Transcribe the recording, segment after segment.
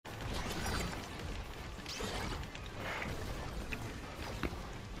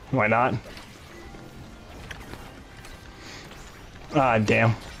Why not? Ah,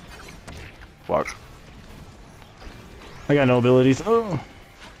 damn. Fuck. I got no abilities. Oh.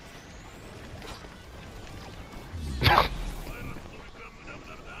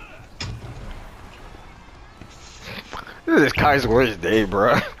 This is Kai's worst day,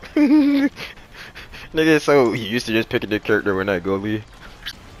 bro. Nigga, so he used to just picking the character when I goalie.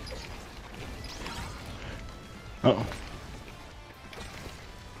 Oh.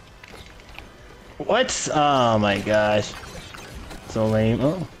 What? Oh my gosh. So lame.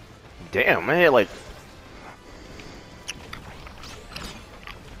 Oh. Damn, man, like.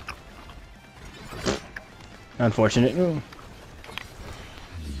 Unfortunate. Ooh.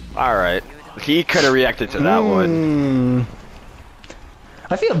 Alright. He could have reacted to that one.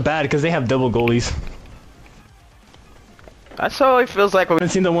 I feel bad because they have double goalies. That's how it feels like when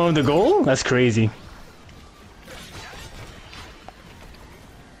Haven't seen the one with the goal? That's crazy.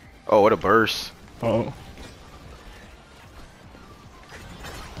 oh, what a burst. Oh.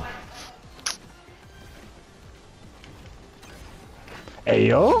 Hey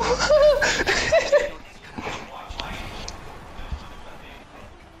yo.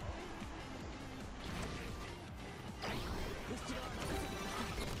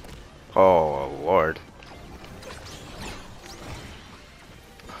 Oh, Lord.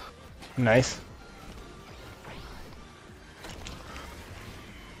 Nice.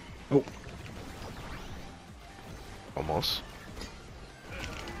 Oh. Almost.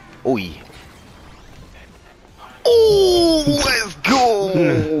 Oi. Oh, let's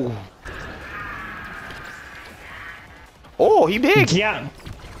go. Oh, he big. Yeah.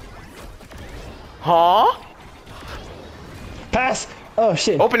 Huh? Pass. Oh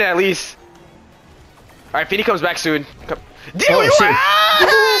shit. Open it at least. Alright, Feeny comes back soon. Come. Dude, Oh, you shit.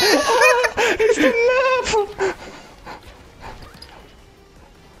 It's the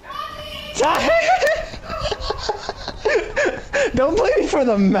map. Don't blame me for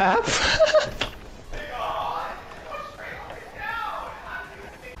the map.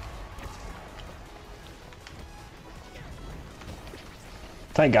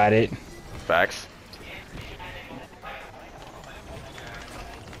 I got it. Facts.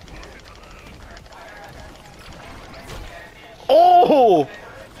 Oh!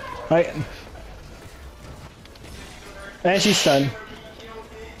 Right. And she's stunned.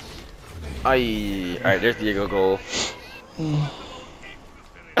 Aye. Alright, there's Diego goal.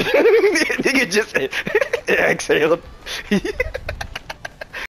 Nigga just exhaled.